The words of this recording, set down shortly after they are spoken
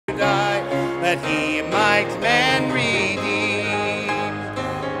that he might man redeem.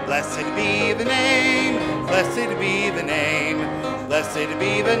 Blessed be the name, blessed be the name, blessed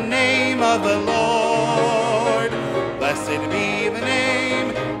be the name of the Lord. Blessed be the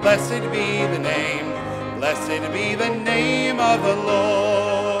name, blessed be the name, blessed be the name of the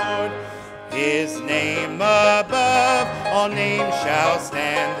Lord. His name above all names shall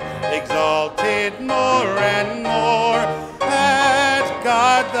stand, exalted more and more, at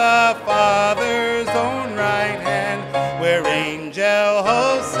God the Father's own right hand, where angel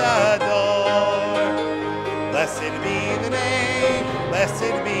hosts adore. Blessed be the name,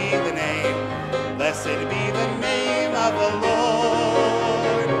 blessed be the name, blessed be the name of the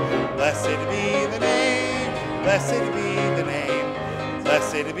Lord. Blessed be the name, blessed be the name,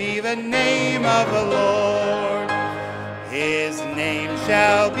 blessed be the name of the Lord. His name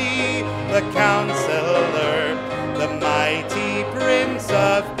shall be the Counselor, the mighty Prince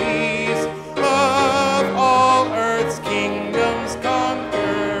of Peace, of all earth's kingdoms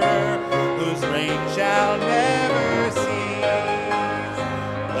conqueror, whose reign shall never cease.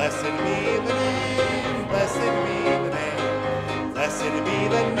 Blessed be the name, blessed be the name, blessed be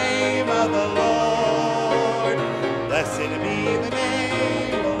the name of the Lord. Blessed be the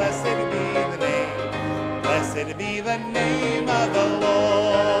name, blessed be the name, blessed be the name of the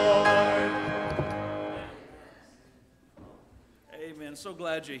Lord. Amen. So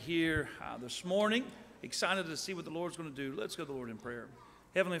glad you're here this morning. Excited to see what the Lord's going to do. Let's go to the Lord in prayer.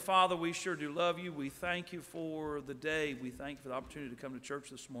 Heavenly Father, we sure do love you. We thank you for the day. We thank you for the opportunity to come to church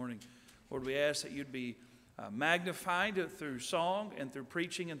this morning. Lord, we ask that you'd be magnified through song and through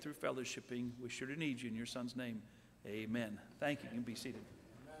preaching and through fellowshipping. We sure do need you in your Son's name. Amen. Thank you. You can be seated.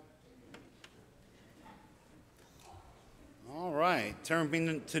 All right,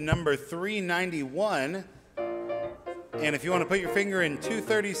 turn to number 391. And if you want to put your finger in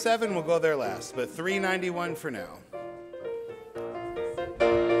 237, we'll go there last. But 391 for now.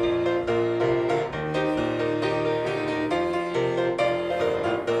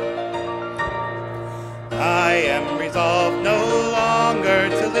 I am resolved no longer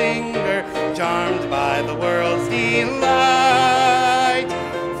to linger, charmed by the world's delight.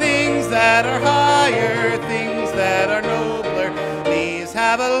 Things that are higher, things that are nobler, these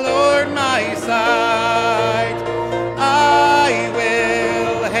have allured my sight. I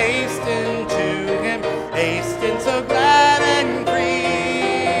will hasten to him, hasten so glad and free.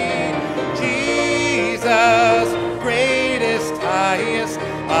 Jesus, greatest, highest,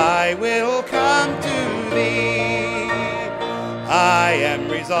 I will come to thee. I am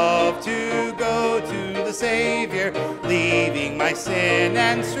resolved to go to the Savior, leaving my sin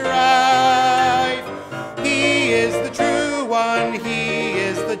and strife. He is the true one, he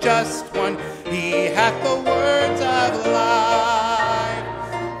is the just one, he hath the words of life.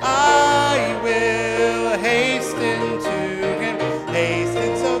 I will hasten to him,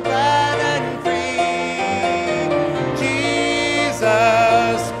 hasten so glad and free.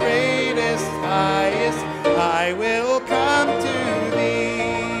 Jesus, greatest, highest, I will come to thee.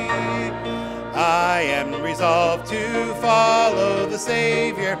 I am resolved to follow the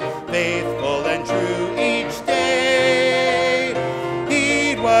Savior, faithful and true each day.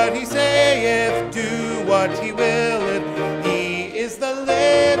 Heed what he saith, do what he willeth, he is the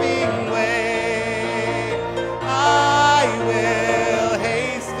living way. I will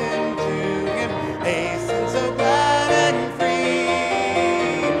hasten to him, hasten so glad and free.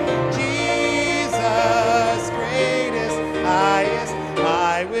 Jesus, greatest, highest,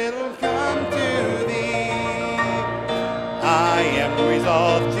 I will come to thee. I am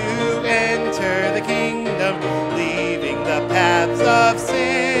resolved to enter the kingdom, leaving the paths of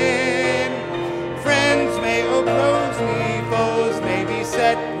sin. Friends may oppose me, foes may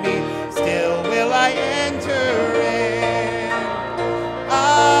beset me, still will I enter in.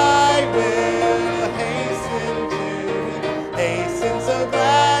 I will hasten to him, hasten so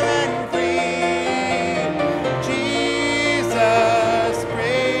glad and free. Jesus,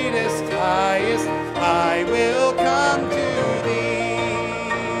 greatest, highest, I will come to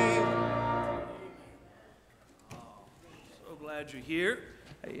thee. So glad you're here.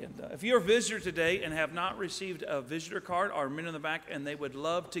 And if you're a visitor today and have not received a visitor card, our men in the back, and they would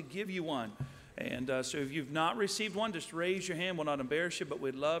love to give you one. And so if you've not received one, just raise your hand. We'll not embarrass you, but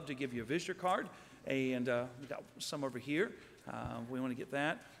we'd love to give you a visitor card. And we've got some over here. We want to get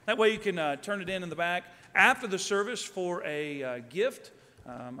that. That way you can turn it in the back after the service for a gift,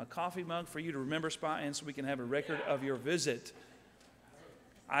 a coffee mug for you to remember spot, and so we can have a record of your visit.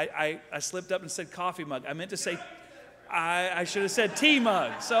 I slipped up and said coffee mug. I meant to say, I should have said tea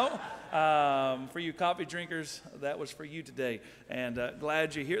mug. So For you coffee drinkers, that was for you today. And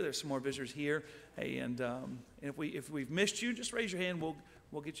glad you're here. There's some more visitors here. Hey, and if we've missed you, just raise your hand.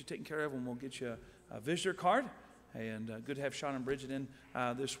 We'll get you taken care of, and we'll get you a visitor card. And good to have Sean and Bridget in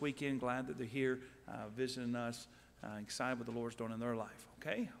this weekend. Glad that they're here visiting us. Excited what the Lord's doing in their life.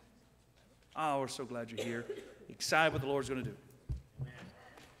 Okay? Oh, we're so glad you're here. Excited what the Lord's going to do.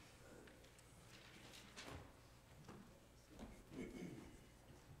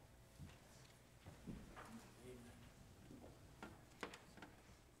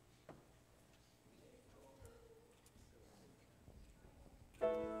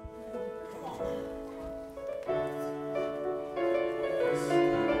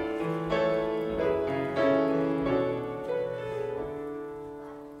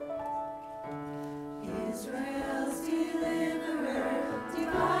 Israel's deliverer,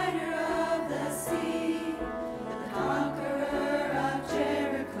 divider of the sea, the conqueror of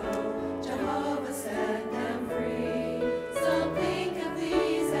Jericho, Jehovah set them free. Some think of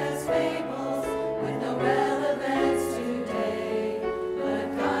these as fables with no relevance today,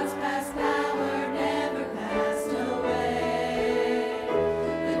 but God's past power never passed away.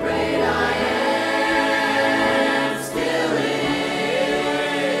 The great I am still is.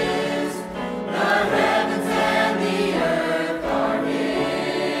 The heavens and the earth are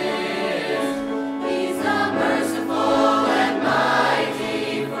His. He's the merciful and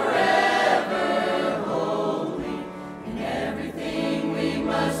mighty, forever holy. In everything we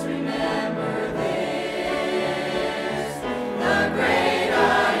must remember this: the great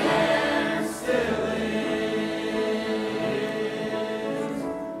I am still is.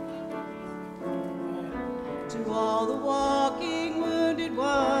 To all the walking wounded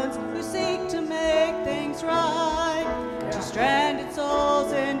ones who seek to make things right, to stranded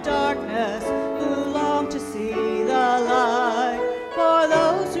souls in darkness who long to see the light, for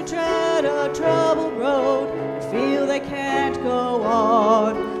those who tread a troubled road and feel they can't go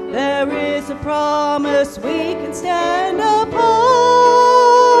on, there is a promise we can stand upon.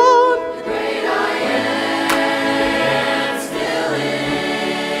 The great I am still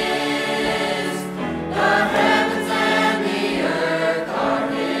is. The heavens and the earth are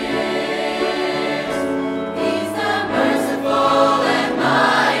His. He's the merciful and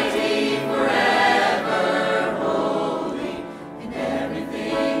mighty, forever holy. In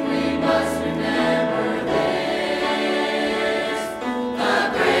everything we must remember this: the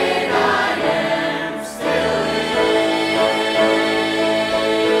great I am still is.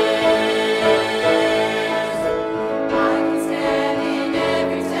 I can stand in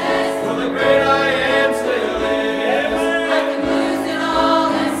every test. For the great I am still is. I can lose it all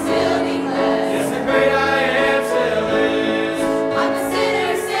and still be blessed. Yes, the great I am still is. I'm a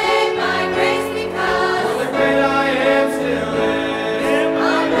sinner saved by grace For because the great I am still is.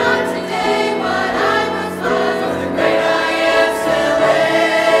 I'm not today what I once was. The great I am still is.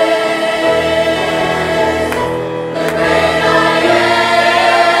 The great I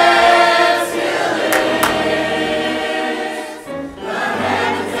am still is. The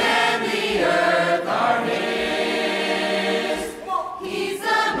heavens and the earth are His. He's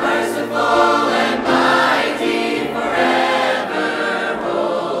the merciful and mighty, forever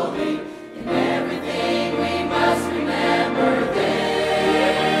holy. In everything we must remember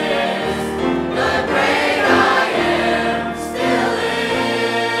this: the great I am still is.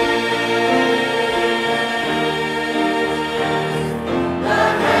 The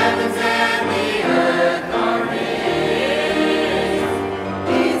heavens and the earth are His.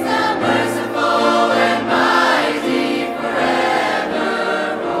 He's the merciful and mighty, forever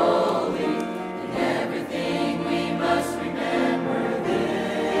holy. In everything we must remember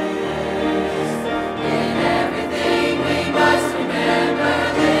this. In everything we must remember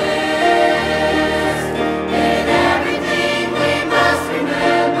this. In everything we must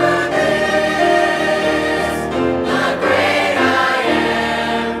remember this: the great I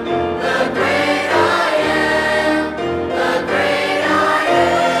am, the great I am, the great I am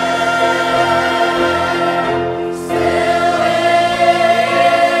still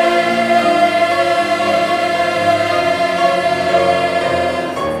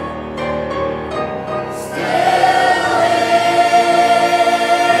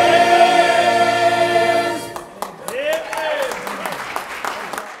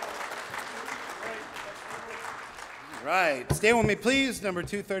All right, stand with me, please. Number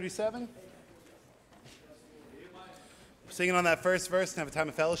 237. We're singing on that first verse and have a time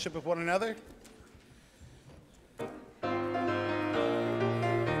of fellowship with one another.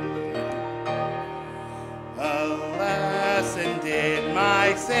 Alas, and did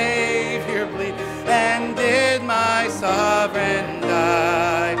my Savior bleed, and did my sovereign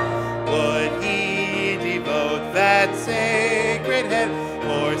die?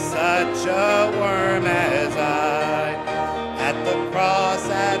 such a worm as I.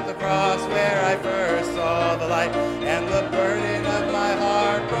 At the cross where I first saw the light, and the burden of my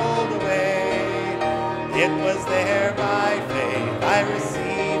heart rolled away. It was there by faith I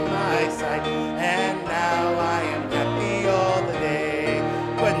received my sight, and now I am happy all the day.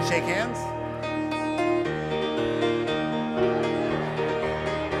 Go ahead and shake hands.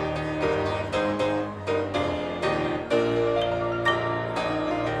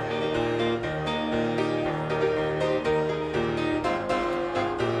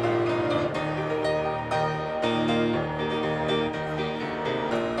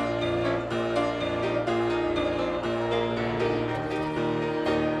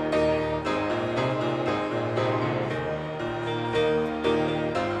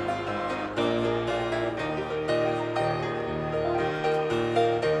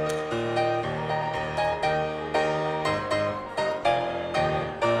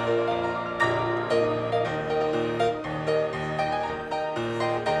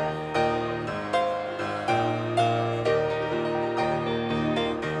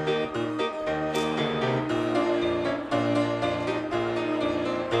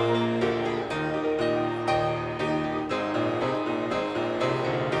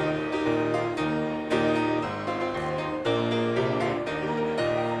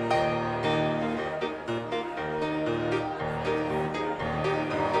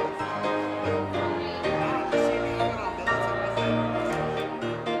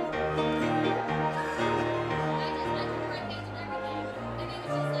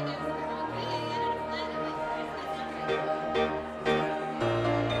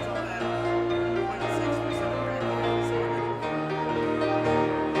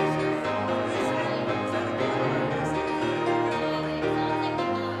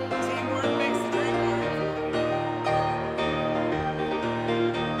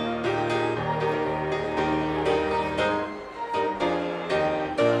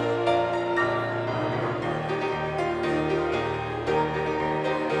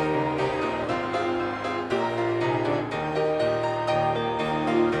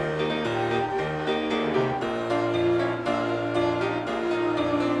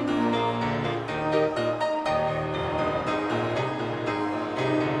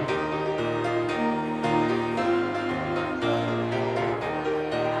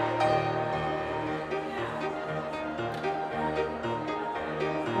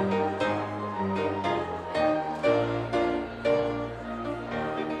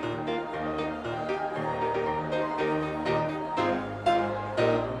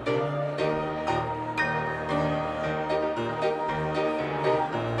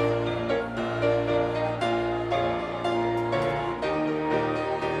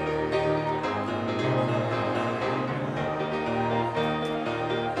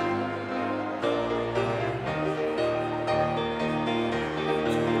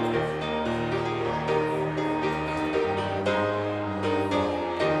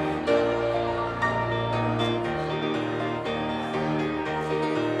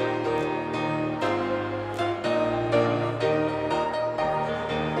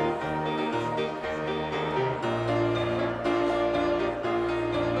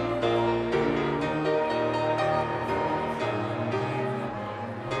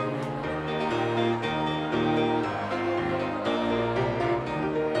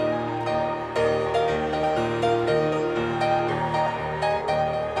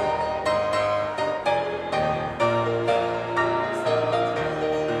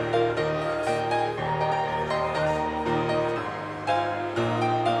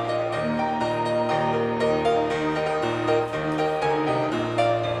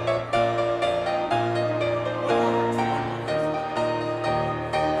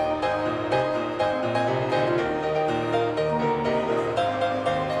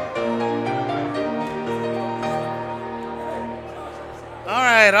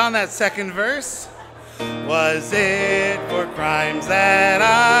 right, on that second verse. Was it for crimes that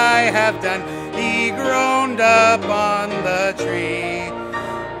I have done? He groaned up on the tree.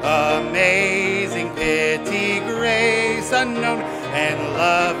 Amazing pity, grace unknown, and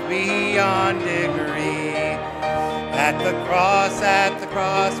love beyond degree. At the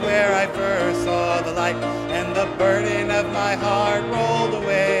cross where I first saw the light, and the burden of my heart rolled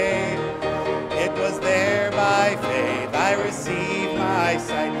away. It was there by faith I received my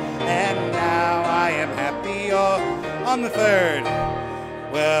sight, and now I am happy. Oh, on the third.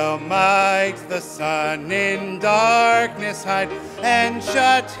 Well, might the sun in darkness hide and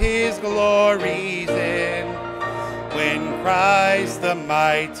shut his glories in, When Christ the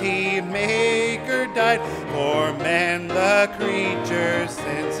mighty Maker died for men, the creature's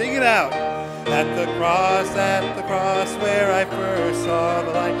sin. Sing it out. At the cross where I first saw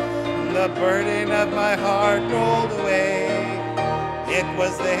the light, the burden of my heart rolled away. It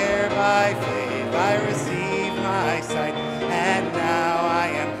was there by faith I received my sight, and now I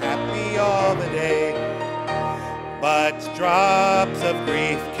am happy all the day. But drops of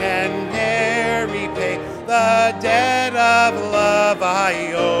grief can ne'er repay the debt of love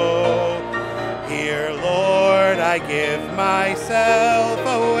I owe. Here, Lord, I give myself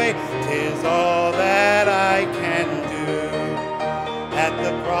away. 'Tis all that I can do. At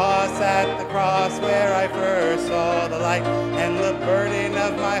the cross where I first saw the light, and the burden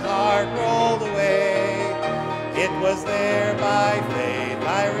of my heart rolled away. It was there by faith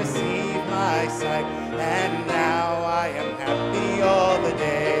I received my sight, and now I am happy all the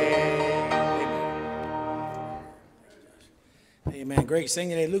day. Amen. Great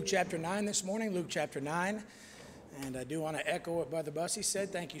singing today. Luke chapter 9 this morning. Luke chapter 9. And I do want to echo what Brother Bussey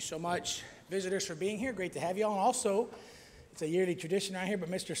said. Thank you so much, visitors, for being here. Great to have you all. And also, it's a yearly tradition around here, but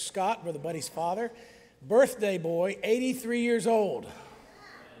Mr. Scott, Brother Buddy's father, birthday boy, 83 years old.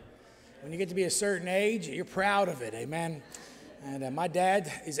 When you get to be a certain age, you're proud of it. Amen. And my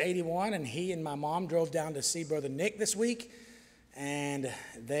dad is 81, and he and my mom drove down to see Brother Nick this week. And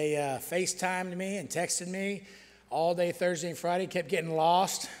they FaceTimed me and texted me all day Thursday and Friday, kept getting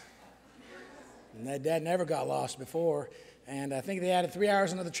lost. And that dad never got lost before. And I think they added 3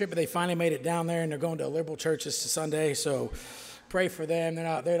 hours another trip, but they finally made it down there, and they're going to a liberal church this Sunday. So pray for them.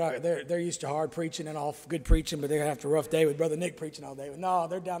 They're used to hard preaching and all good preaching, but they're going to have a rough day with Brother Nick preaching all day. But no,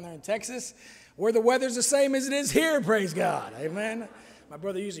 they're down there in Texas, where the weather's the same as it is here, praise God. Amen. My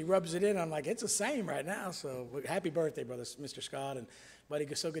brother usually rubs it in. I'm like, it's the same right now. So happy birthday, Brother Mr. Scott. And buddy,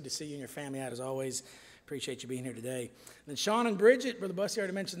 it's so good to see you and your family out as always. Appreciate you being here today. And then Sean and Bridget, Brother Bussey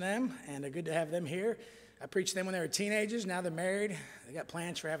already mentioned them, and good to have them here. I preached to them when they were teenagers. Now they're married. They got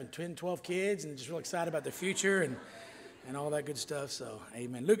plans for having 12 kids, and just real excited about their future and all that good stuff. So,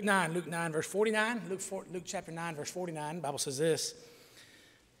 amen. Luke 9, verse 49. Luke chapter 9, verse 49. The Bible says this.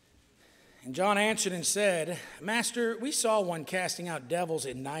 And John answered and said, Master, we saw one casting out devils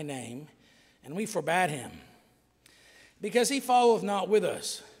in thy name, and we forbade him, because he followeth not with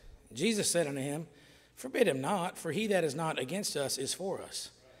us. Jesus said unto him, Forbid him not, for he that is not against us is for us.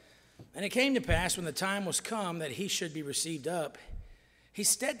 And it came to pass, when the time was come that he should be received up, he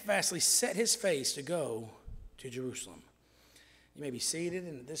steadfastly set his face to go to Jerusalem. You may be seated,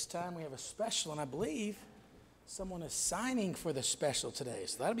 and at this time we have a special, and I believe someone is signing for the special today.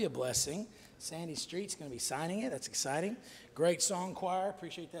 So that'll be a blessing. Sandy Street's going to be signing it. That's exciting. Great song choir.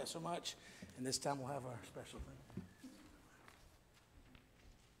 Appreciate that so much. And this time we'll have our special thing.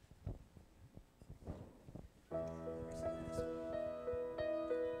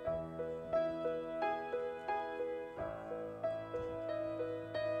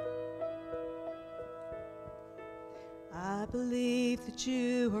 I believe that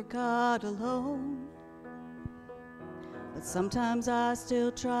you are God alone, but sometimes I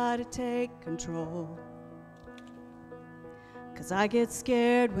still try to take control, 'cause I get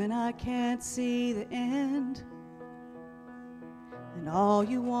scared when I can't see the end, and all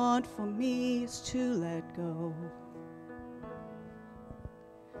you want from me is to let go.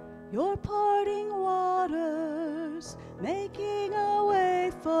 Your parting waters, making a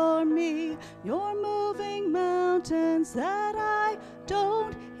way for me. You're moving mountains that I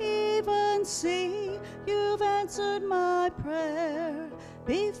don't even see. You've answered my prayer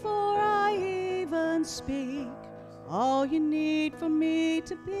before I even speak. All you need for me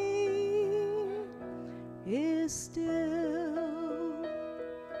to be is still.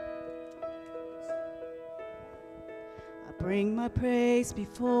 I bring my praise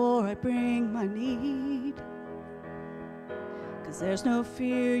before I bring my need, 'cause there's no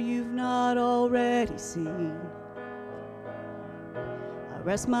fear you've not already seen. I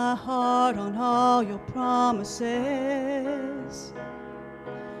rest my heart on all your promises,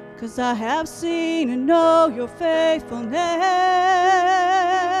 'cause I have seen and know your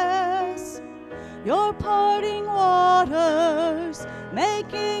faithfulness. Your parting waters,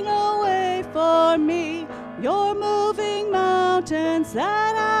 making a way for me. You're moving mountains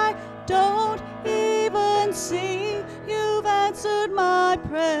that I don't even see. You've answered my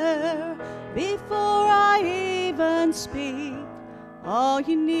prayer before I even speak. All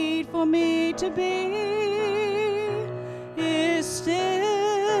you need for me to be is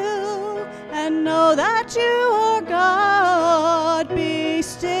still, and know that you are God. Be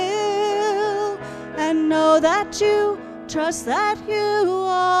still, and know that you trust that you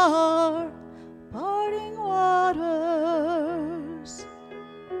are. Parting waters.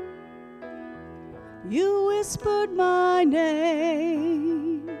 You whispered my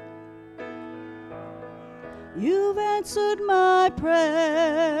name. You've answered my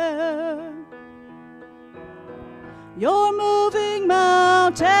prayer. You're moving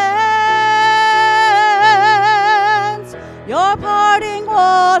mountains. You're parting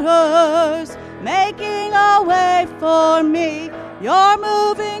waters, making a way for me. You're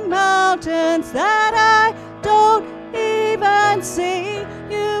moving mountains that I don't even see.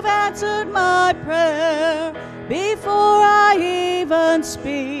 You've answered my prayer before I even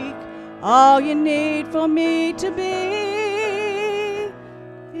speak. All you need for me to be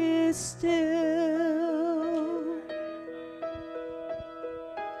is still.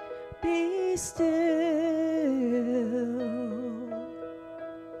 Be still.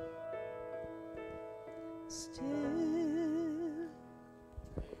 Still.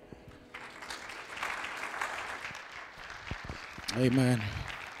 Amen.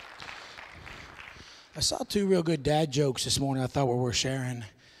 I saw two real good dad jokes this morning I thought were worth sharing.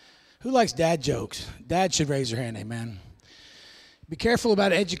 Who likes dad jokes? Dad should raise their hand, amen. Be careful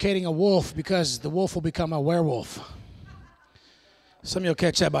about educating a wolf because the wolf will become a werewolf. Some of you will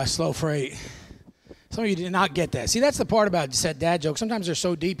catch that by slow freight. Some of you did not get that. See, that's the part about set dad jokes. Sometimes they're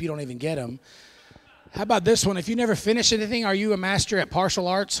so deep you don't even get them. How about this one? If you never finish anything, are you a master at partial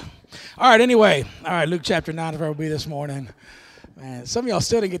arts? All right, anyway. All right, Luke chapter 9 is where we'll be this morning. Man, some of y'all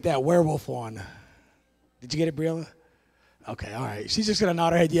still didn't get that werewolf one. Did you get it, Briella? Okay, all right. She's just going to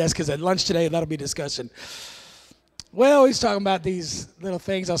nod her head yes, because at lunch today, that'll be discussion. Well, he's talking about these little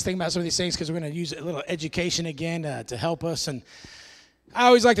things. I was thinking about some of these things because we're going to use a little education again to help us. And I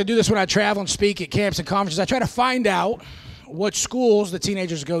always like to do this when I travel and speak at camps and conferences. I try to find out what schools the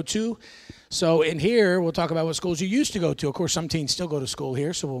teenagers go to. So in here, we'll talk about what schools you used to go to. Of course, some teens still go to school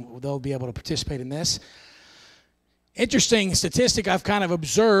here, so they'll be able to participate in this. Interesting statistic I've kind of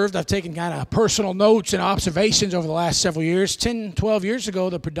observed. I've taken kind of personal notes and observations over the last several years. 10, 12 years ago,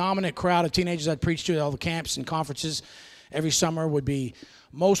 the predominant crowd of teenagers I'd preached to at all the camps and conferences every summer would be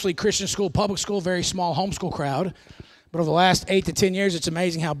mostly Christian school, public school, very small homeschool crowd. But over the last 8 to 10 years, it's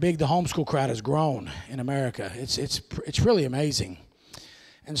amazing how big the homeschool crowd has grown in America. It's really amazing.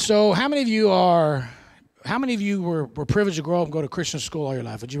 And so how many of you were privileged to grow up and go to Christian school all your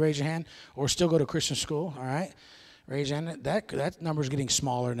life? Would you raise your hand? Or still go to Christian school? All right. Raise your hand. That number's getting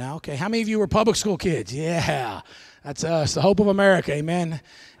smaller now. Okay. How many of you were public school kids? Yeah. That's us. The hope of America. Amen.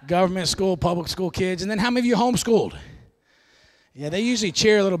 Government school, public school kids. And then how many of you homeschooled? Yeah, they usually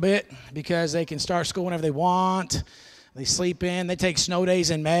cheer a little bit because they can start school whenever they want. They sleep in. They take snow days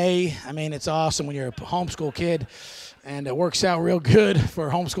in May. I mean, it's awesome when you're a homeschool kid. And it works out real good for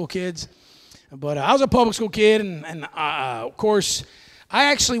homeschool kids. But I was a public school kid, and of course, I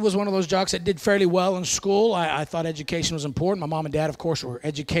actually was one of those jocks that did fairly well in school. I thought education was important. My mom and dad, of course, were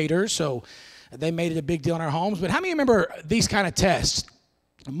educators, so they made it a big deal in our homes. But how many remember these kind of tests?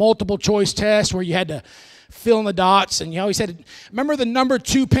 Multiple choice tests where you had to fill in the dots, and you always had to, remember the number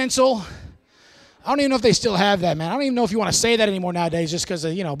 2 pencil? I don't even know if they still have that, man. I don't even know if you want to say that anymore nowadays just because,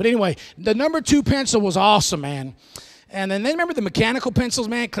 But anyway, the number 2 pencil was awesome, man. And then they remember the mechanical pencils,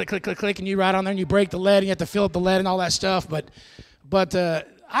 man. Click, click, click, click, and you write on there and you break the lead and you have to fill up the lead and all that stuff. But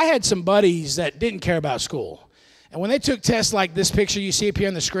I had some buddies that didn't care about school. And when they took tests like this picture you see up here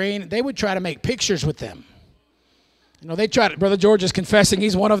on the screen, they would try to make pictures with them. They tried. Brother George is confessing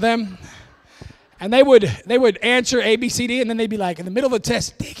he's one of them. And they would answer A, B, C, D, and then they'd be like, in the middle of the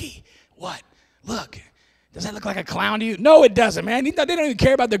test, Diggy, what? Look, does that look like a clown to you? No, it doesn't, man. They don't even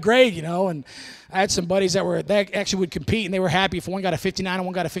care about the grade, And I had some buddies that actually would compete, and they were happy if one got a 59 and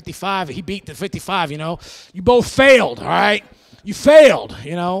one got a 55. He beat the 55, You both failed, all right? You failed,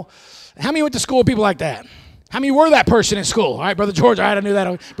 How many went to school with people like that? How many were that person in school? All right, Brother George, all right, I knew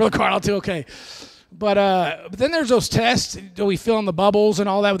that. Brother Carl, too, okay. But then there's those tests. We fill in the bubbles and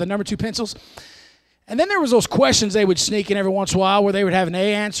all that with the number 2 pencils. And then there was those questions they would sneak in every once in a while where they would have an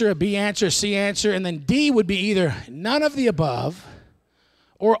A answer, a B answer, a C answer, and then D would be either none of the above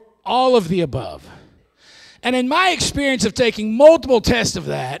or all of the above. And in my experience of taking multiple tests of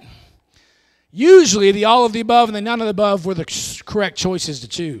that, usually the all of the above and the none of the above were the correct choices to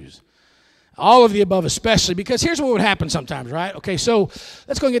choose. All of the above especially, because here's what would happen sometimes, right? Okay, so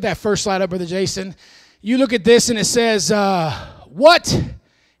let's go and get that first slide up, Brother Jason. You look at this and it says, what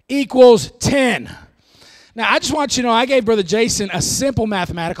equals 10? Now, I just want you to know, I gave Brother Jason a simple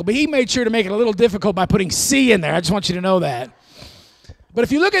mathematical, but he made sure to make it a little difficult by putting C in there. I just want you to know that. But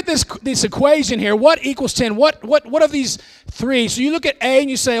if you look at this equation here, what equals 10? What of these 3? So you look at A and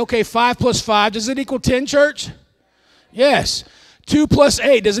you say, okay, 5 plus 5, does it equal 10, church? Yes. 2 plus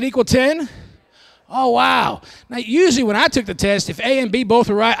 8, does it equal 10? Oh, wow. Now, usually when I took the test, if A and B both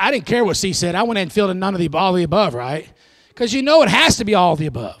were right, I didn't care what C said. I went ahead and filled in all of the above, right? Because you know it has to be all of the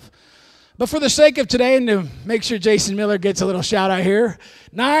above. But for the sake of today and to make sure Jason Miller gets a little shout out here,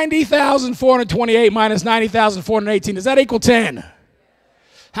 90,428 minus 90,418, does that equal 10?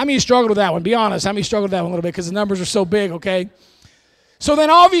 How many of you struggled with that one? Be honest. How many struggled with that one a little bit because the numbers are so big, okay? So then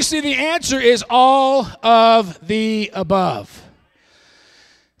obviously the answer is all of the above.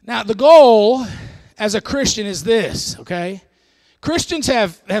 Now the goal as a Christian is this, okay? Christians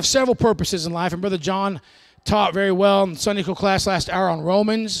have several purposes in life, and Brother John taught very well in Sunday school class last hour on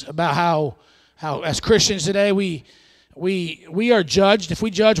Romans about how as Christians today we are judged. If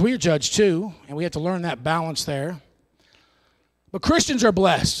we judge, we are judged too, and we have to learn that balance there. But Christians are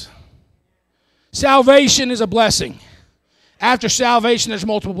blessed. Salvation is a blessing. After salvation, there's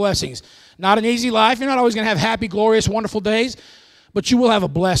multiple blessings. Not an easy life. You're not always going to have happy, glorious, wonderful days, but you will have a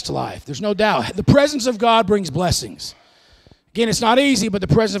blessed life. There's no doubt. The presence of God brings blessings. Again, it's not easy, but the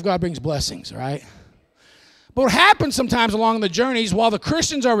presence of God brings blessings, right? But what happens sometimes along the journeys, while the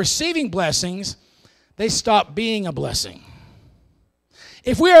Christians are receiving blessings, they stop being a blessing.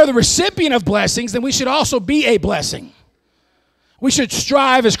 If we are the recipient of blessings, then we should also be a blessing. We should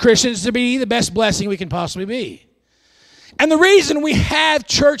strive as Christians to be the best blessing we can possibly be. And the reason we have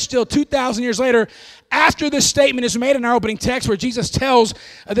church still 2,000 years later, after this statement is made in our opening text where Jesus tells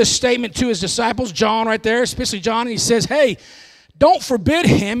this statement to his disciples, John right there, especially John, and he says, hey, don't forbid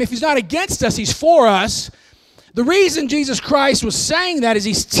him. If he's not against us, he's for us. The reason Jesus Christ was saying that is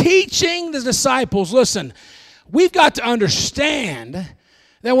he's teaching the disciples, listen, we've got to understand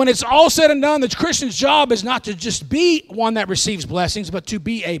that when it's all said and done, the Christian's job is not to just be one that receives blessings, but to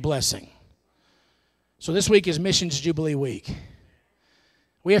be a blessing. So this week is Missions Jubilee Week.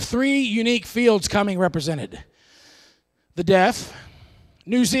 We have 3 unique fields coming represented. The deaf,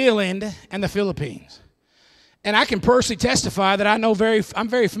 New Zealand, and the Philippines. And I can personally testify that I'm very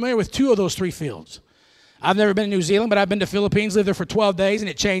familiar with 2 of those 3 fields. I've never been to New Zealand, but I've been to the Philippines, lived there for 12 days, and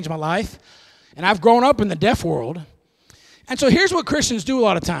it changed my life. And I've grown up in the deaf world. And so here's what Christians do a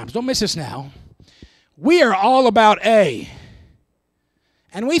lot of times. Don't miss this now. We are all about A.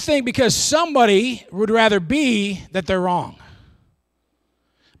 And we think because somebody would rather be that they're wrong.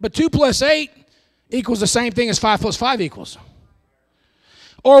 But 2 plus 8 equals the same thing as 5 plus 5 equals.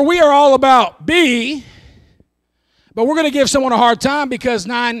 Or we are all about B, but we're going to give someone a hard time because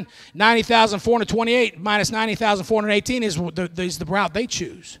 90,428 minus 90,418 is the route they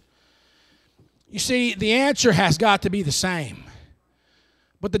choose. You see, the answer has got to be the same.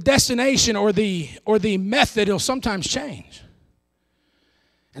 But the destination or the method will sometimes change.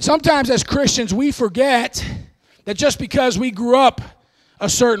 And sometimes as Christians, we forget that just because we grew up a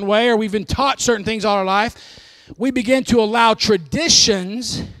certain way or we've been taught certain things all our life, we begin to allow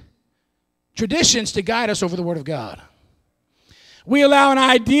traditions to guide us over the Word of God. We allow an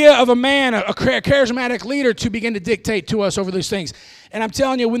idea of a man, a charismatic leader, to begin to dictate to us over these things. And I'm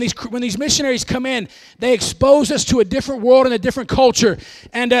telling you, when these missionaries come in, they expose us to a different world and a different culture.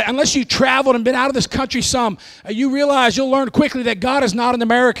 And unless you've traveled and been out of this country some, you realize you'll learn quickly that God is not an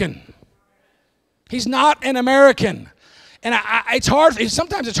American. He's not an American. And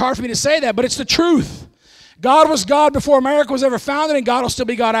sometimes it's hard for me to say that, but it's the truth. God was God before America was ever founded, and God will still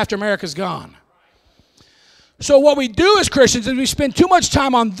be God after America's gone. So what we do as Christians is we spend too much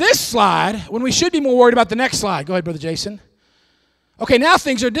time on this slide when we should be more worried about the next slide. Go ahead, Brother Jason. Okay, now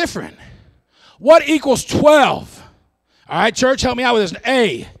things are different. What equals 12? All right, church, help me out with this.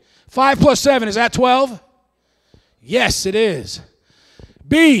 A, 5 plus 7, is that 12? Yes, it is.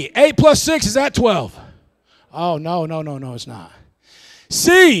 B, 8 plus 6, is that 12? Oh, no, it's not.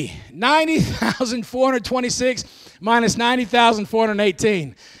 C, 90,426 minus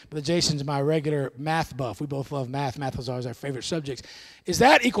 90,418. Brother Jason's my regular math buff. We both love math. Math was always our favorite subjects. Is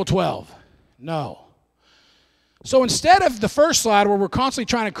that equal 12? No. So instead of the first slide where we're constantly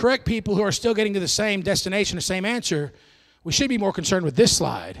trying to correct people who are still getting to the same destination, the same answer, we should be more concerned with this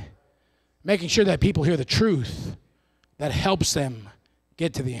slide, making sure that people hear the truth that helps them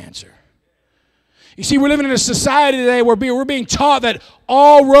get to the answer. You see, we're living in a society today where we're being taught that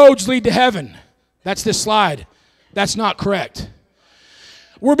all roads lead to heaven. That's this slide. That's not correct.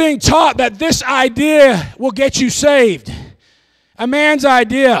 We're being taught that this idea will get you saved. A man's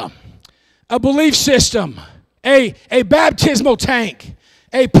idea, a belief system, a baptismal tank,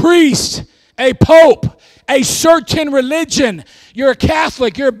 a priest, a pope, a certain religion. You're a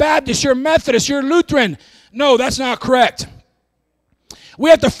Catholic, you're a Baptist, you're a Methodist, you're a Lutheran. No, that's not correct.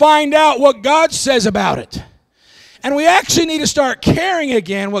 We have to find out what God says about it. And we actually need to start caring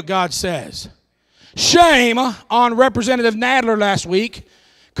again what God says. Shame on Representative Nadler last week,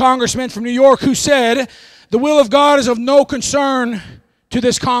 congressman from New York who said, the will of God is of no concern to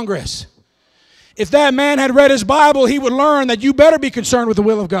this Congress. If that man had read his Bible, he would learn that you better be concerned with the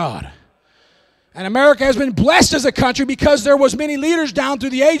will of God. And America has been blessed as a country because there was many leaders down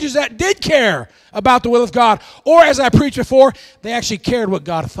through the ages that did care about the will of God. Or as I preached before, they actually cared what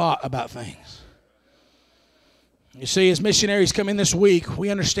God thought about things. You see, as missionaries come in this week, we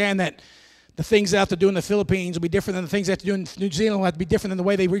understand that the things they have to do in the Philippines will be different than the things they have to do in New Zealand. Will have to be different than the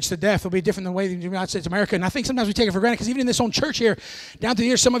way they reach the deaf. It'll be different than the way they do in the United States of America. And I think sometimes we take it for granted because even in this own church here, down through the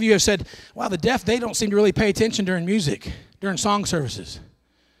years, some of you have said, wow, the deaf, they don't seem to really pay attention during music, during song services.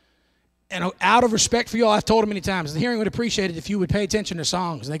 And out of respect for you all, I've told them many times, the hearing would appreciate it if you would pay attention to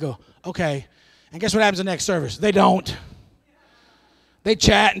songs. And they go, okay. And guess what happens in the next service? They don't. They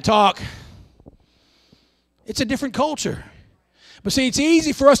chat and talk. It's a different culture. But see, it's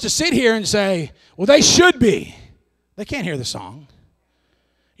easy for us to sit here and say, well, they should be. They can't hear the song.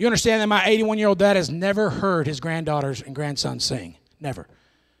 You understand that my 81-year-old dad has never heard his granddaughters and grandsons sing. Never.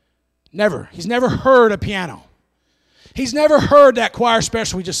 Never. He's never heard a piano. He's never heard that choir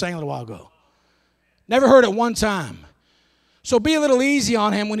special we just sang a little while ago. Never heard it one time. So be a little easy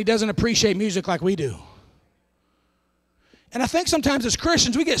on him when he doesn't appreciate music like we do. And I think sometimes as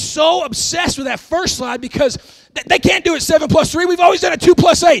Christians, we get so obsessed with that first slide because they can't do it 7 plus 3. We've always done it 2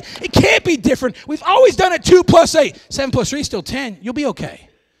 plus 8. It can't be different. We've always done it 2 plus 8. 7 plus 3 is still 10. You'll be okay.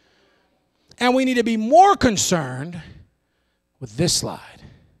 And we need to be more concerned with this slide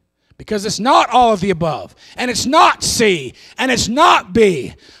because it's not all of the above. And it's not C. And it's not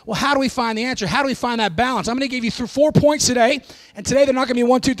B. Well, how do we find the answer? How do we find that balance? I'm going to give you 4 points today. And today they're not going to be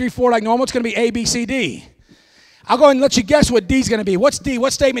 1, 2, 3, 4 like normal. It's going to be A, B, C, D. I'll go ahead and let you guess what D's going to be. What's D?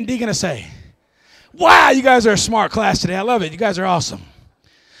 What's statement D going to say? Wow, you guys are a smart class today. I love it. You guys are awesome.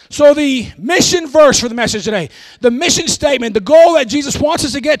 So the mission verse for the message today, the mission statement, the goal that Jesus wants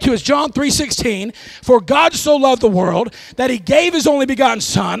us to get to is John 3:16. For God so loved the world that he gave his only begotten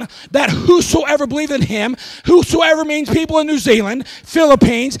son, that whosoever believeth in him, whosoever means people in New Zealand,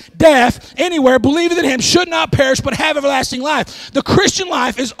 Philippines, deaf, anywhere, believeth in him should not perish but have everlasting life. The Christian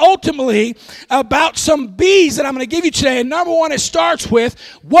life is ultimately about some B's that I'm going to give you today. And number one, it starts with,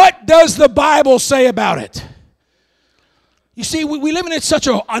 what does the Bible say about it? You see, we live in such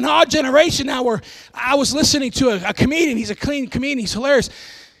an odd generation now where I was listening to a comedian. He's a clean comedian. He's hilarious.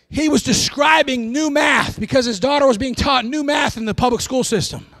 He was describing new math because his daughter was being taught new math in the public school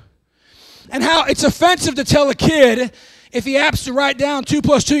system. And how it's offensive to tell a kid if he happens to write down 2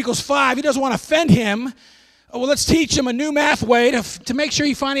 plus 2 equals 5, he doesn't want to offend him. Well, let's teach him a new math way to make sure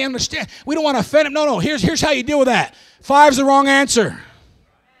he finally understands. We don't want to offend him. No, here's how you deal with that. 5's the wrong answer.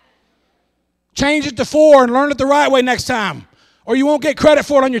 Change it to 4 and learn it the right way next time, or you won't get credit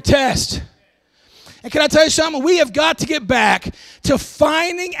for it on your test. And can I tell you something? We have got to get back to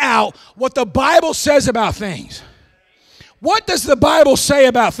finding out what the Bible says about things. What does the Bible say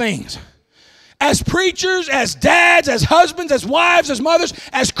about things? As preachers, as dads, as husbands, as wives, as mothers,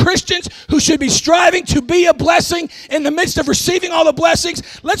 as Christians who should be striving to be a blessing in the midst of receiving all the blessings,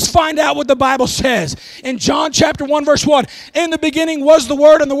 let's find out what the Bible says. In John chapter 1, verse 1, in the beginning was the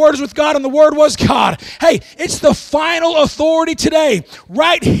Word, and the Word is with God, and the Word was God. Hey, it's the final authority today,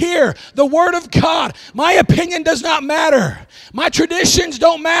 right here, the Word of God. My opinion does not matter. My traditions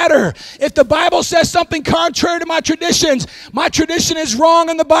don't matter. If the Bible says something contrary to my tradition is wrong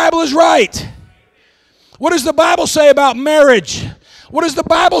and the Bible is right. What does the Bible say about marriage? What does the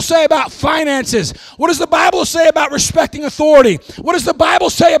Bible say about finances? What does the Bible say about respecting authority? What does the Bible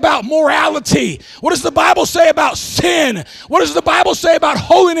say about morality? What does the Bible say about sin? What does the Bible say about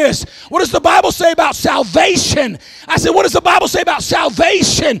holiness? What does the Bible say about salvation? I said, what does the Bible say about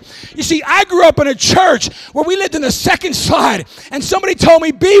salvation? You see, I grew up in a church where we lived in the second slide, and somebody told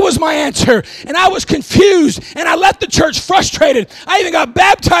me B was my answer, and I was confused, and I left the church frustrated. I even got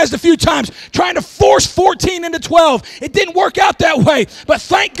baptized a few times trying to force 14 into 12. It didn't work out that way. But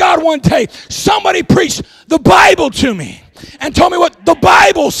thank God one day somebody preached the Bible to me and told me what the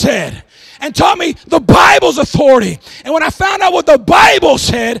Bible said and taught me the Bible's authority. And when I found out what the Bible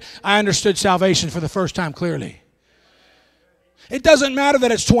said, I understood salvation for the first time clearly. It doesn't matter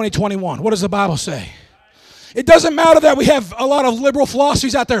that it's 2021. What does the Bible say? It doesn't matter that we have a lot of liberal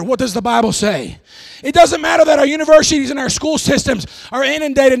philosophies out there. What does the Bible say? It doesn't matter that our universities and our school systems are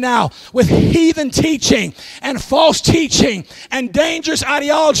inundated now with heathen teaching and false teaching and dangerous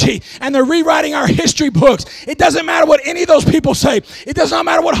ideology, and they're rewriting our history books. It doesn't matter what any of those people say. It does not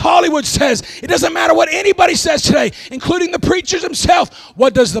matter what Hollywood says. It doesn't matter what anybody says today, including the preachers themselves.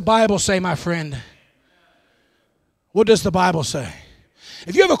 What does the Bible say, my friend? What does the Bible say?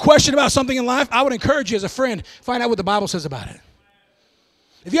 If you have a question about something in life, I would encourage you as a friend, find out what the Bible says about it.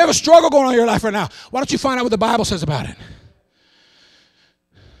 If you have a struggle going on in your life right now, why don't you find out what the Bible says about it?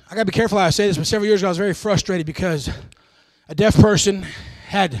 I got to be careful how I say this, but several years ago I was very frustrated because a deaf person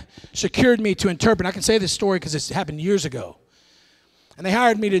had secured me to interpret. I can say this story because it's happened years ago. And they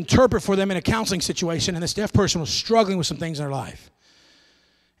hired me to interpret for them in a counseling situation, and this deaf person was struggling with some things in their life.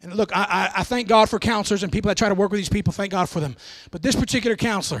 And look, I thank God for counselors and people that try to work with these people. Thank God for them. But this particular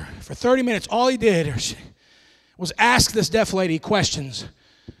counselor, for 30 minutes, all he did was ask this deaf lady questions.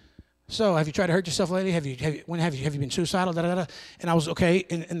 So, have you tried to hurt yourself, lady? Have you been suicidal? Da, da, da. And I was okay.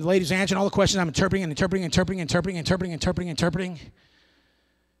 And the lady's answering all the questions. I'm interpreting.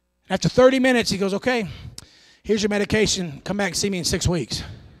 After 30 minutes, he goes, okay, here's your medication. Come back and see me in 6 weeks.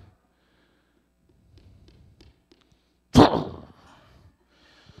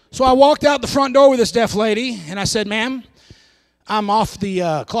 So I walked out the front door with this deaf lady, and I said, ma'am, I'm off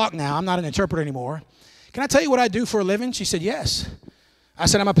the clock now. I'm not an interpreter anymore. Can I tell you what I do for a living? She said, yes. I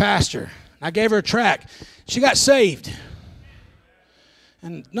said, I'm a pastor. I gave her a tract. She got saved.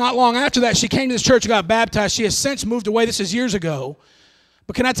 And not long after that, she came to this church and got baptized. She has since moved away. This is years ago.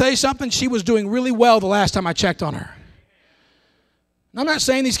 But can I tell you something? She was doing really well the last time I checked on her. I'm not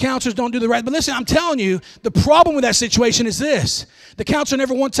saying these counselors don't do the right, but listen, I'm telling you, the problem with that situation is this. The counselor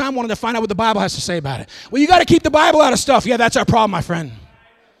never one time wanted to find out what the Bible has to say about it. Well, you got to keep the Bible out of stuff. Yeah, that's our problem, my friend.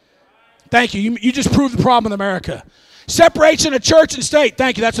 Thank you. You just proved the problem in America. Separation of church and state.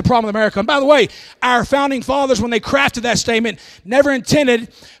 Thank you. That's the problem in America. And by the way, our founding fathers, when they crafted that statement, never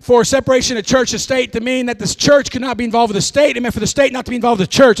intended for separation of church and state to mean that this church could not be involved with the state. It meant for the state not to be involved with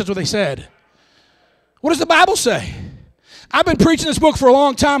the church. That's what they said. What does the Bible say? I've been preaching this book for a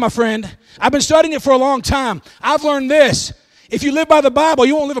long time, my friend. I've been studying it for a long time. I've learned this. If you live by the Bible,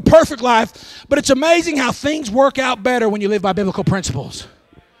 you won't live a perfect life, but it's amazing how things work out better when you live by biblical principles.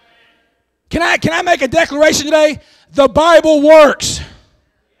 Can I make a declaration today? The Bible works.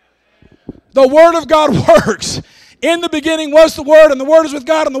 The Word of God works. In the beginning was the Word, and the Word is with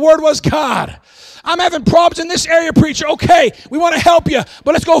God, and the Word was God. I'm having problems in this area, preacher. Okay, we want to help you,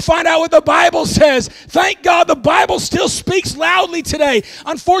 but let's go find out what the Bible says. Thank God the Bible still speaks loudly today.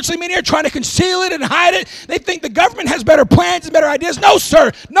 Unfortunately, many are trying to conceal it and hide it. They think the government has better plans and better ideas. No,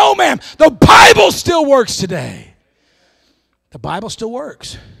 sir. No, ma'am. The Bible still works today. The Bible still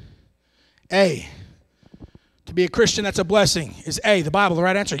works. A, to be a Christian, that's a blessing. Is A, the Bible, the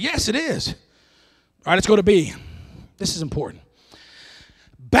right answer? Yes, it is. All right, let's go to B. This is important.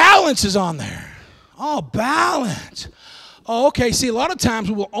 Balance is on there. Oh, balance. Oh, okay. See, a lot of times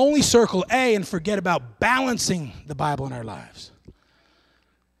we will only circle A and forget about balancing the Bible in our lives.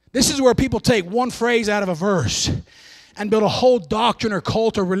 This is where people take one phrase out of a verse and build a whole doctrine or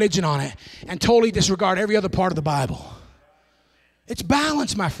cult or religion on it and totally disregard every other part of the Bible. It's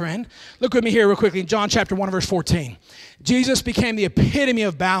balance, my friend. Look with me here real quickly in John chapter 1, verse 14. Jesus became the epitome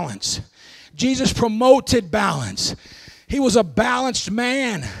of balance. Jesus promoted balance. He was a balanced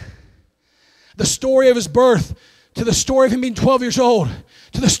man. The story of his birth, to the story of him being 12 years old,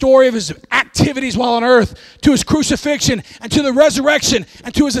 to the story of his activities while on earth, to his crucifixion, and to the resurrection,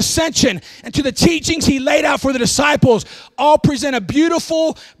 and to his ascension, and to the teachings he laid out for the disciples, all present a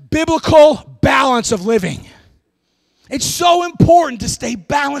beautiful biblical balance of living. It's so important to stay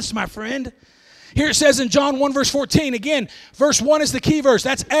balanced, my friend. Here it says in John 1, verse 14, again, verse 1 is the key verse.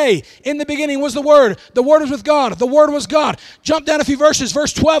 That's A. In the beginning was the Word. The Word was with God. The Word was God. Jump down a few verses.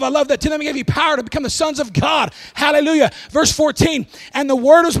 Verse 12, I love that. To them he gave you power to become the sons of God. Hallelujah. Verse 14, and the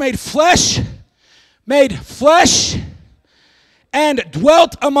Word was made flesh, and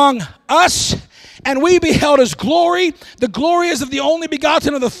dwelt among us, and we beheld his glory. The glory is of the only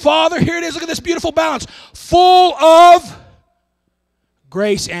begotten of the Father. Here it is. Look at this beautiful balance. Full of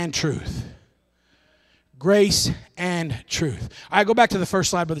grace and truth. Grace and truth. All right, go back to the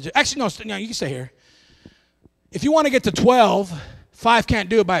first slide, brother. Actually, no, you can stay here. If you want to get to 12, 5 can't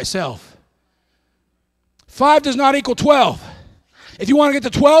do it by itself. 5 does not equal 12. If you want to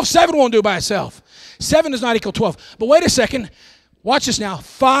get to 12, 7 won't do it by itself. 7 does not equal 12. But wait a second. Watch this now.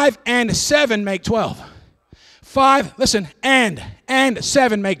 5 and 7 make 12. 5, listen, and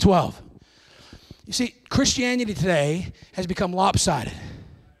 7 make 12. You see, Christianity today has become lopsided.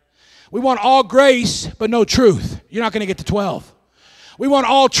 We want all grace, but no truth. You're not going to get to 12. We want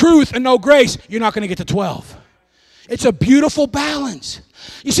all truth and no grace. You're not going to get to 12. It's a beautiful balance.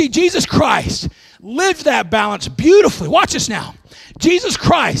 You see, Jesus Christ lived that balance beautifully. Watch this now. Jesus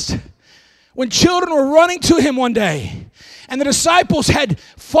Christ, when children were running to him one day, and the disciples had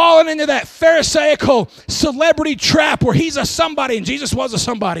fallen into that Pharisaical celebrity trap where he's a somebody, and Jesus was a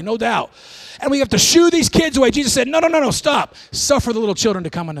somebody, no doubt. And we have to shoo these kids away. Jesus said, no, stop. Suffer the little children to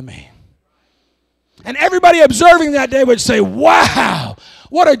come unto me. And everybody observing that day would say, wow,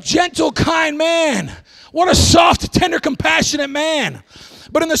 What a gentle, kind man. What a soft, tender, compassionate man.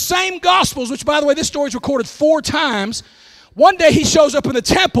 But in the same Gospels, which, by the way, this story is recorded 4 times, one day he shows up in the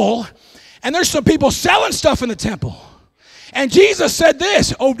temple, and there's some people selling stuff in the temple. And Jesus said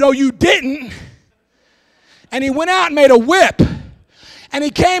this, "Oh, no, you didn't." And he went out and made a whip. And he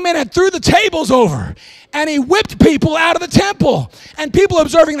came in and threw the tables over. And he whipped people out of the temple. And people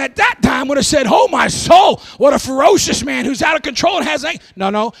observing at that time would have said, "Oh, my soul, what a ferocious man who's out of control and has..."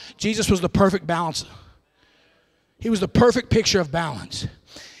 No, Jesus was the perfect balance. He was the perfect picture of balance.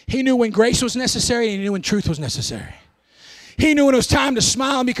 He knew when grace was necessary, and he knew when truth was necessary. He knew when it was time to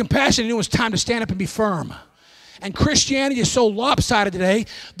smile and be compassionate, and he knew when it was time to stand up and be firm. And Christianity is so lopsided today,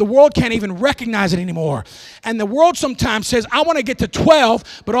 the world can't even recognize it anymore. And the world sometimes says, "I want to get to 12,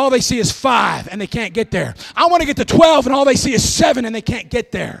 but all they see is 5, and they can't get there. I want to get to 12, and all they see is 7, and they can't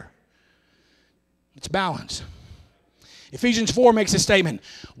get there." It's balance. Ephesians 4 makes a statement,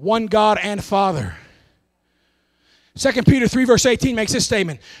 one God and Father. 2 Peter 3 verse 18 makes this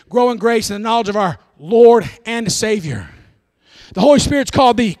statement, grow in grace and the knowledge of our Lord and Savior. The Holy Spirit's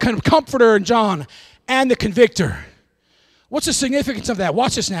called the Comforter in John, and the Convictor. What's the significance of that?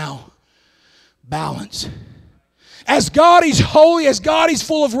 Watch this now. Balance. As God, He's holy. As God, He's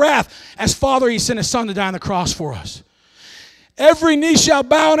full of wrath. As Father, He sent His Son to die on the cross for us. Every knee shall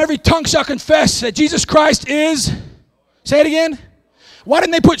bow and every tongue shall confess that Jesus Christ is... Say it again. Why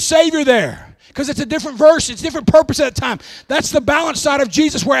didn't they put Savior there? Because it's a different verse. It's a different purpose at the time. That's the balance side of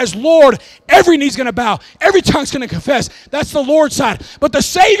Jesus, whereas Lord, every knee's going to bow. Every tongue's going to confess. That's the Lord side. But the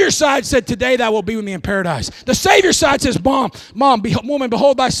Savior side said, "Today thou wilt be with me in paradise." The Savior side says, woman,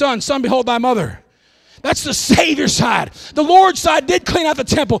 behold thy son. Son, behold thy mother. That's the Savior side. The Lord side did clean out the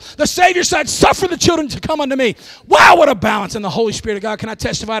temple. The Savior side, suffer the children to come unto me. Wow, what a balance in the Holy Spirit of God. Can I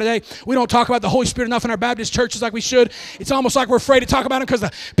testify today? We don't talk about the Holy Spirit enough in our Baptist churches like we should. It's almost like we're afraid to talk about Him because the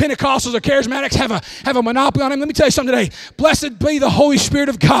Pentecostals or Charismatics have a monopoly on Him. Let me tell you something today. Blessed be the Holy Spirit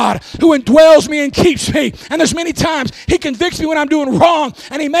of God who indwells me and keeps me. And there's many times He convicts me when I'm doing wrong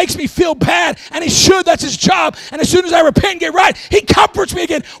and He makes me feel bad, and He should. That's His job. And as soon as I repent and get right, He comforts me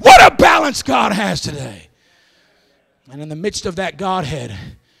again. What a balance God has today. And in the midst of that Godhead,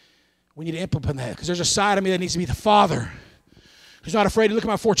 we need to implement that, because there's a side of me that needs to be the father who's not afraid to look at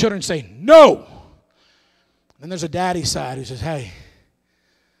my 4 children and say, "No." And then there's a daddy side who says, "Hey,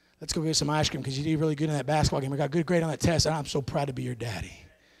 let's go get some ice cream because you did really good in that basketball game. I got a good grade on that test, and I'm so proud to be your daddy."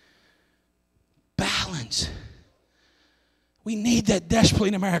 Balance. We need that desperately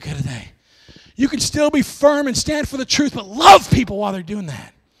in America today. You can still be firm and stand for the truth, but love people while they're doing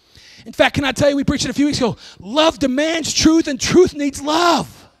that. In fact, can I tell you, we preached it a few weeks ago, love demands truth and truth needs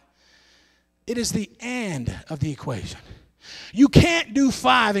love. It is the and of the equation. You can't do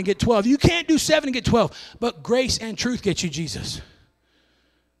 5 and get 12. You can't do 7 and get 12. But grace and truth get you Jesus.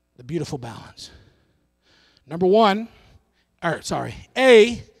 The beautiful balance.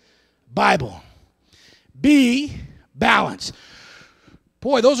 A, Bible. B, balance.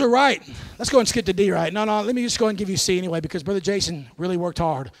 Boy, those are right. Let's go and skip to D, right? No, let me just go and give you C anyway, because Brother Jason really worked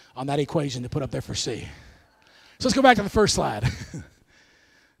hard on that equation to put up there for C. So let's go back to the first slide.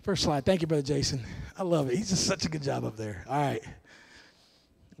 First slide. Thank you, Brother Jason. I love it. He's just such a good job up there. All right.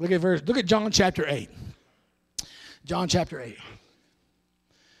 Look at John chapter 8. John chapter 8.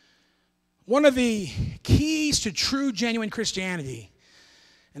 One of the keys to true, genuine Christianity,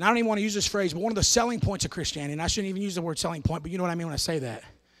 and I don't even want to use this phrase, but one of the selling points of Christianity, and I shouldn't even use the word selling point, but you know what I mean when I say that,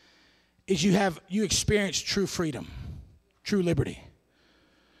 is you experience true freedom, true liberty.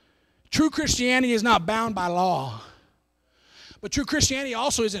 True Christianity is not bound by law, but true Christianity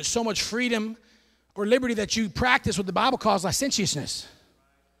also isn't so much freedom or liberty that you practice what the Bible calls licentiousness.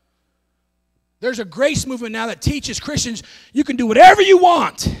 There's a grace movement now that teaches Christians you can do whatever you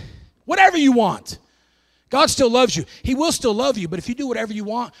want, whatever you want. God still loves you. He will still love you, but if you do whatever you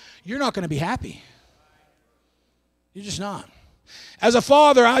want, you're not going to be happy. You're just not. As a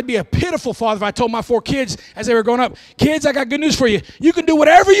father, I'd be a pitiful father if I told my 4 kids as they were growing up, "Kids, I got good news for you. You can do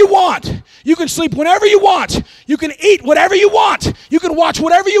whatever you want. You can sleep whenever you want. You can eat whatever you want. You can watch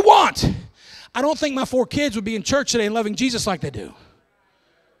whatever you want." I don't think my 4 kids would be in church today loving Jesus like they do.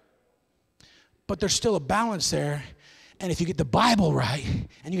 But there's still a balance there. And if you get the Bible right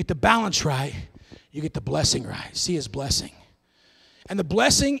and you get the balance right, you get the blessing right. See His blessing. And the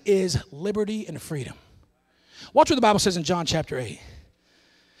blessing is liberty and freedom. Watch what the Bible says in John chapter 8.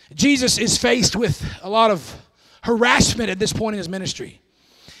 Jesus is faced with a lot of harassment at this point in His ministry.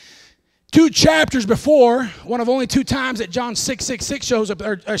 2 chapters before, one of only 2 times that John 6:66 shows up,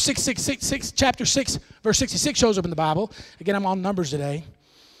 or 6:66, chapter 6, verse 66 shows up in the Bible. Again, I'm on numbers today.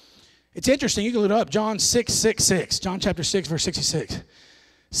 It's interesting. You can look it up. John 6:66. John chapter 6, verse 66.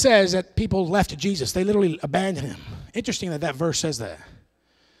 says that people left Jesus. They literally abandoned him. Interesting that that verse says that.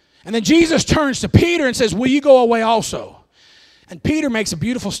 And then Jesus turns to Peter and says, will you go away also? And Peter makes a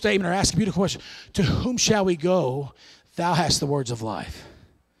beautiful statement or asks a beautiful question. To whom shall we go? Thou hast the words of life.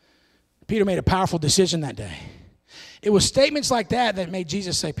 Peter made a powerful decision that day. It was statements like that that made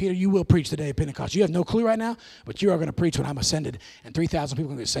Jesus say, Peter, you will preach the day of Pentecost. You have no clue right now, but you are going to preach when I'm ascended, and 3,000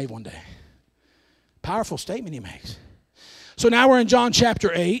 people are going to get saved one day. Powerful statement he makes. So now we're in John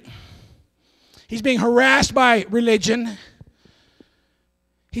chapter 8. He's being harassed by religion.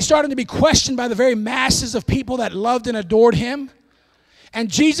 He's starting to be questioned by the very masses of people that loved and adored him. And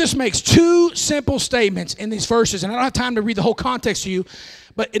Jesus makes two simple statements in these verses. And I don't have time to read the whole context to you.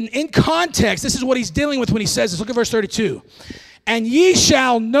 But in context, this is what he's dealing with when he says this. Look at verse 32. And ye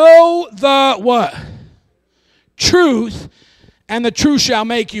shall know the what? Truth. And the truth shall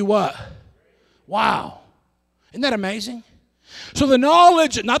make you what? Wow. Isn't that amazing? So the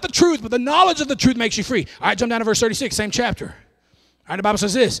knowledge, not the truth, but the knowledge of the truth makes you free. All right, jump down to verse 36, same chapter. All right, the Bible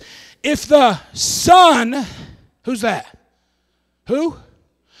says this. If the Son, who's that? Who?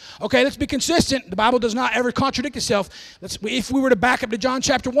 Okay, let's be consistent. The Bible does not ever contradict itself. If we were to back up to John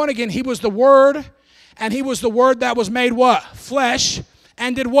chapter 1 again, he was the Word, and he was the Word that was made what? Flesh,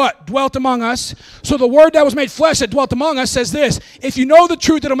 and did what? Dwelt among us. So the Word that was made flesh that dwelt among us says this. If you know the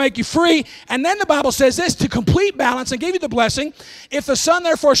truth, it'll make you free. And then the Bible says this, to complete balance and give you the blessing. If the Son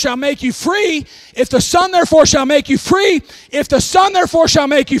therefore shall make you free, if the Son therefore shall make you free, if the Son therefore shall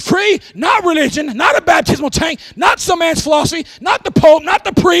make you free, not religion, not a baptismal tank, not some man's philosophy, not the Pope, not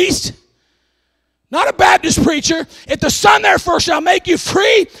the priest, not a Baptist preacher. If the Son therefore shall make you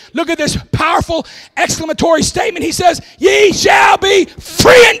free, look at this powerful exclamatory statement. He says, ye shall be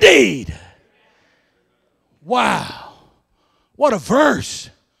free indeed. Wow. What a verse.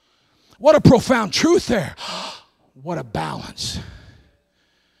 What a profound truth there. What a balance.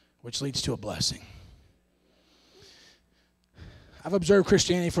 Which leads to a blessing. I've observed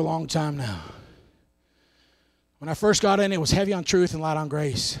Christianity for a long time now. When I first got in, it was heavy on truth and light on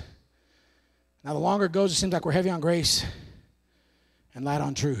grace. Now, the longer it goes, it seems like we're heavy on grace and light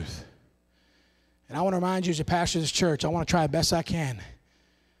on truth. And I want to remind you as a pastor of this church, I want to try the best I can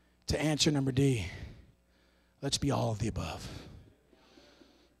to answer number D. Let's be all of the above.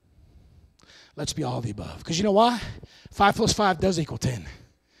 Let's be all of the above. Because you know why? 5 plus 5 does equal 10.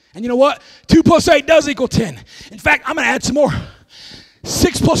 And you know what? 2 plus 8 does equal 10. In fact, I'm going to add some more.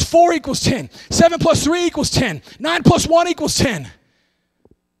 6 plus 4 equals 10. 7 plus 3 equals 10. 9 plus 1 equals 10.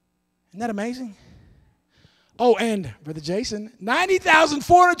 Isn't that amazing? Oh, and Brother Jason,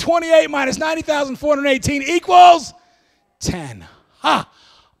 90,428 minus 90,418 equals 10. Ha!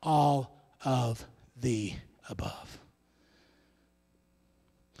 All of the above.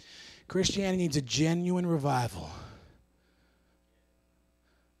 Christianity needs a genuine revival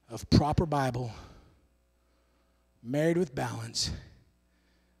of proper Bible, married with balance,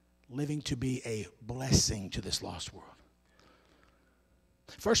 living to be a blessing to this lost world.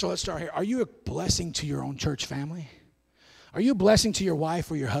 First of all, let's start here. Are you a blessing to your own church family? Are you a blessing to your wife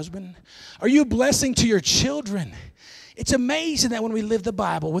or your husband? Are you a blessing to your children? It's amazing that when we live the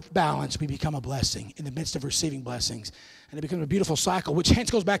Bible with balance, we become a blessing in the midst of receiving blessings. And it becomes a beautiful cycle, which hence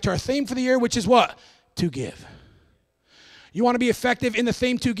goes back to our theme for the year, which is what? To give. You want to be effective in the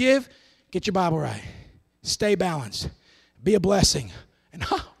theme to give? Get your Bible right. Stay balanced. Be a blessing. And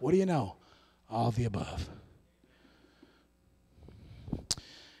what do you know? All of the above.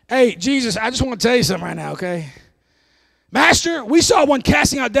 Hey, Jesus, I just want to tell you something right now, okay? Master, we saw one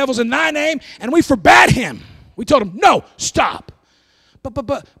casting out devils in thy name, and we forbade him. We told him, no, stop.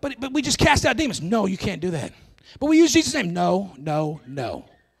 But we just cast out demons. No, you can't do that. But we use Jesus' name. No, no, no.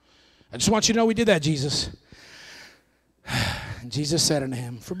 I just want you to know we did that, Jesus. And Jesus said unto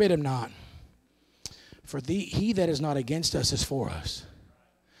him, forbid him not. For he that is not against us is for us.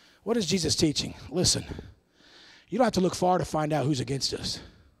 What is Jesus teaching? Listen, you don't have to look far to find out who's against us.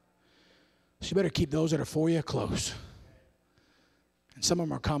 So you better keep those that are for you close. And some of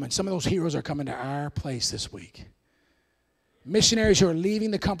them are coming. Some of those heroes are coming to our place this week. Missionaries who are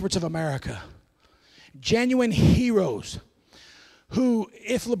leaving the comforts of America. Genuine heroes who,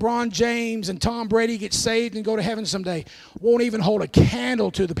 if LeBron James and Tom Brady get saved and go to heaven someday, won't even hold a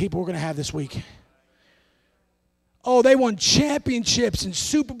candle to the people we're going to have this week. Oh, they won championships and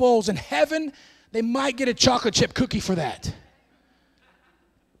Super Bowls in heaven. They might get a chocolate chip cookie for that.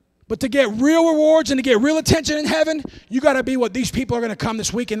 But to get real rewards and to get real attention in heaven, you got to be what these people are going to come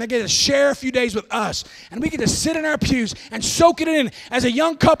this week, and they get to share a few days with us. And we get to sit in our pews and soak it in. As a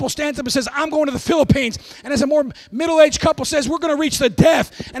young couple stands up and says, I'm going to the Philippines. And as a more middle-aged couple says, we're going to reach the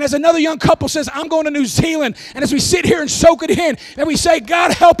deaf. And as another young couple says, I'm going to New Zealand. And as we sit here and soak it in, and we say,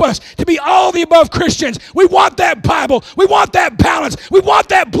 God, help us to be all the above Christians. We want that Bible. We want that balance. We want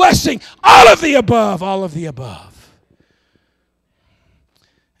that blessing. All of the above. All of the above.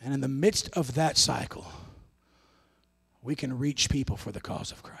 And in the midst of that cycle, we can reach people for the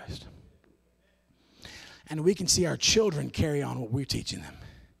cause of Christ. And we can see our children carry on what we're teaching them,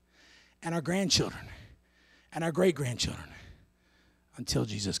 and our grandchildren, and our great-grandchildren, until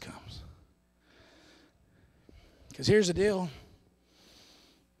Jesus comes. Because here's the deal.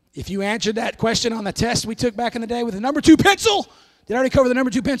 If you answered that question on the test we took back in the day with the number 2 pencil, did I already cover the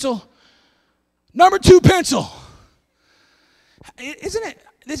number 2 pencil? Number 2 pencil. Isn't it?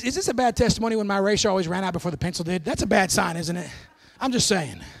 Is this a bad testimony when my eraser always ran out before the pencil did? That's a bad sign, isn't it? I'm just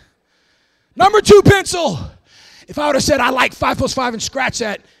saying. Number 2 pencil. If I would have said I like 5 + 5 and scratch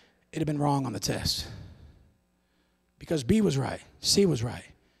that, it'd have been wrong on the test. Because B was right, C was right,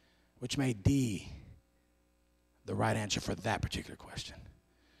 which made D the right answer for that particular question.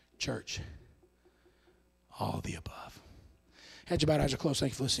 Church, all the above. Heads about eyes are closed.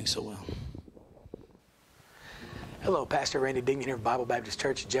 Thank you for listening so well. Hello, Pastor Randy Dignan here of Bible Baptist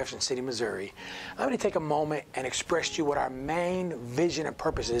Church in Jefferson City, Missouri. I'm going to take a moment and express to you what our main vision and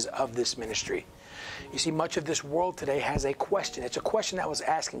purpose is of this ministry. You see, much of this world today has a question. It's a question that was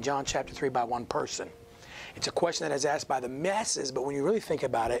asked in John chapter 3 by one person. It's a question that is asked by the masses, but when you really think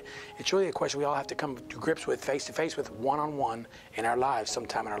about it, it's really a question we all have to come to grips with, face-to-face with, one-on-one in our lives,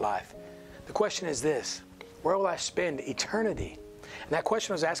 sometime in our life. The question is this: where will I spend eternity? And that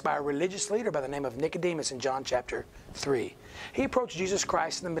question was asked by a religious leader by the name of Nicodemus in John chapter 3. He approached Jesus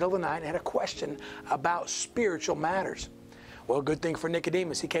Christ in the middle of the night and had a question about spiritual matters. Well, good thing for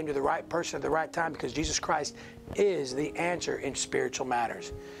Nicodemus. He came to the right person at the right time, because Jesus Christ is the answer in spiritual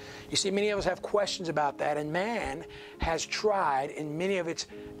matters. You see, many of us have questions about that, and man has tried in many of its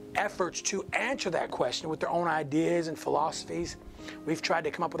efforts to answer that question with their own ideas and philosophies. We've tried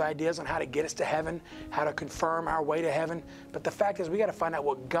to come up with ideas on how to get us to heaven, how to confirm our way to heaven. But the fact is, we got to find out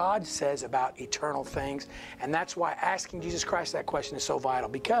what God says about eternal things. And that's why asking Jesus Christ that question is so vital.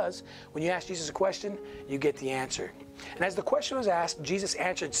 Because when you ask Jesus a question, you get the answer. And as the question was asked, Jesus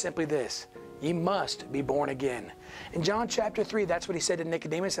answered simply this: ye must be born again. In John chapter 3, that's what he said to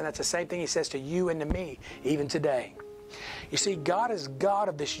Nicodemus, and that's the same thing he says to you and to me, even today. You see, God is God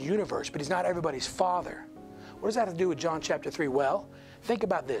of this universe, but he's not everybody's father. What does that have to do with John chapter 3? Well, think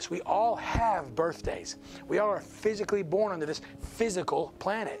about this. We all have birthdays. We all are physically born onto this physical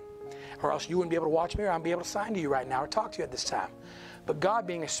planet. Or else you wouldn't be able to watch me, or I'd be able to sign to you right now or talk to you at this time. But God,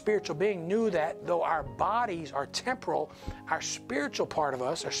 being a spiritual being, knew that though our bodies are temporal, our spiritual part of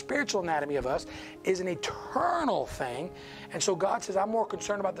us, our spiritual anatomy of us, is an eternal thing. And so God says, I'm more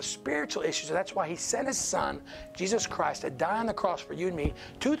concerned about the spiritual issues. And that's why he sent his son, Jesus Christ, to die on the cross for you and me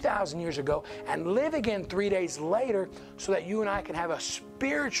 2,000 years ago and live again 3 days later, so that you and I can have a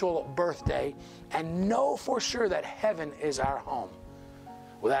spiritual birthday and know for sure that heaven is our home.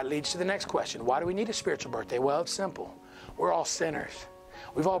 Well, that leads to the next question. Why do we need a spiritual birthday? Well, it's simple. We're all sinners.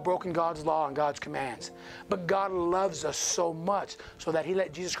 We've all broken God's law and God's commands. But God loves us so much so that he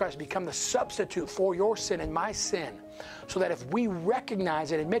let Jesus Christ become the substitute for your sin and my sin. So that if we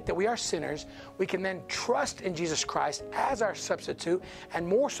recognize and admit that we are sinners, we can then trust in Jesus Christ as our substitute, and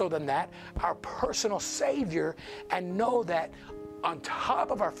more so than that, our personal Savior, and know that on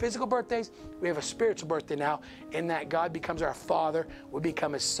top of our physical birthdays, we have a spiritual birthday now, in that God becomes our Father, we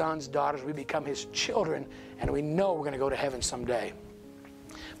become his sons, daughters, we become his children, and we know we're going to go to heaven someday.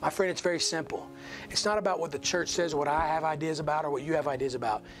 My friend, it's very simple. It's not about what the church says, or what I have ideas about, or what you have ideas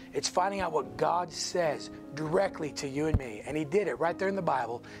about. It's finding out what God says directly to you and me. And he did it right there in the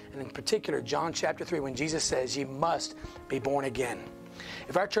Bible, and in particular, John chapter 3, when Jesus says, ye must be born again.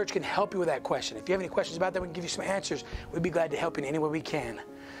 If our church can help you with that question, if you have any questions about that, we can give you some answers. We'd be glad to help you in any way we can.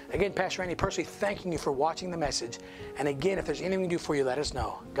 Again, Pastor Randy, personally thanking you for watching the message. And again, if there's anything we can do for you, let us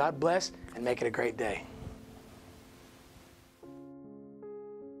know. God bless, and make it a great day.